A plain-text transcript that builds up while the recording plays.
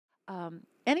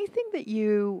Anything that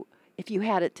you, if you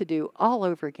had it to do all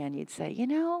over again, you'd say,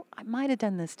 I might have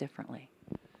done this differently.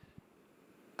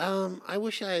 I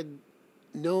wish I had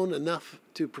known enough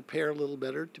to prepare a little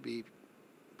better to be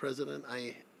president.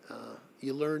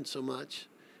 You learn so much,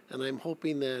 and I'm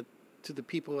hoping that to the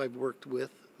people I've worked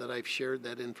with that I've shared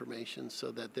that information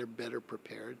so that they're better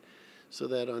prepared, so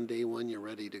that on day one you're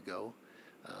ready to go.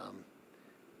 Um,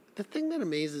 the thing that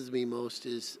amazes me most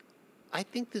is I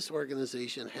think this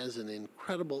organization has an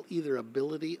incredible either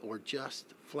ability or just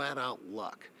flat out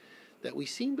luck that we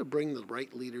seem to bring the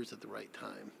right leaders at the right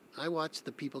time. I watch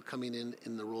the people coming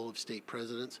in the role of state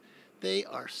presidents. They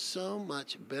are so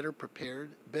much better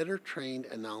prepared, better trained,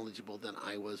 and knowledgeable than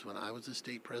I was when I was a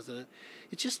state president.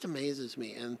 It just amazes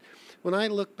me. And when I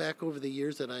look back over the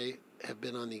years that I have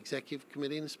been on the executive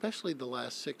committee, and especially the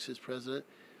last 6 as president,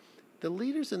 the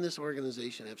leaders in this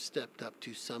organization have stepped up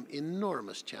to some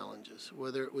enormous challenges,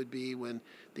 whether it would be when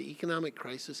the economic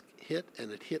crisis hit,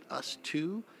 and it hit us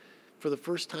too, for the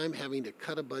first time having to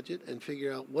cut a budget and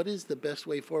figure out what is the best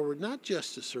way forward, not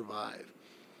just to survive,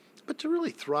 but to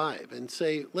really thrive and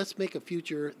say, let's make a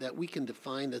future that we can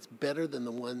define that's better than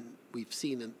the one we've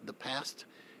seen in the past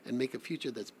and make a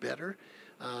future that's better.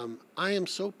 I am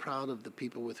so proud of the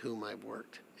people with whom I've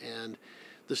worked, and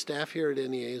the staff here at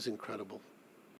NEA is incredible.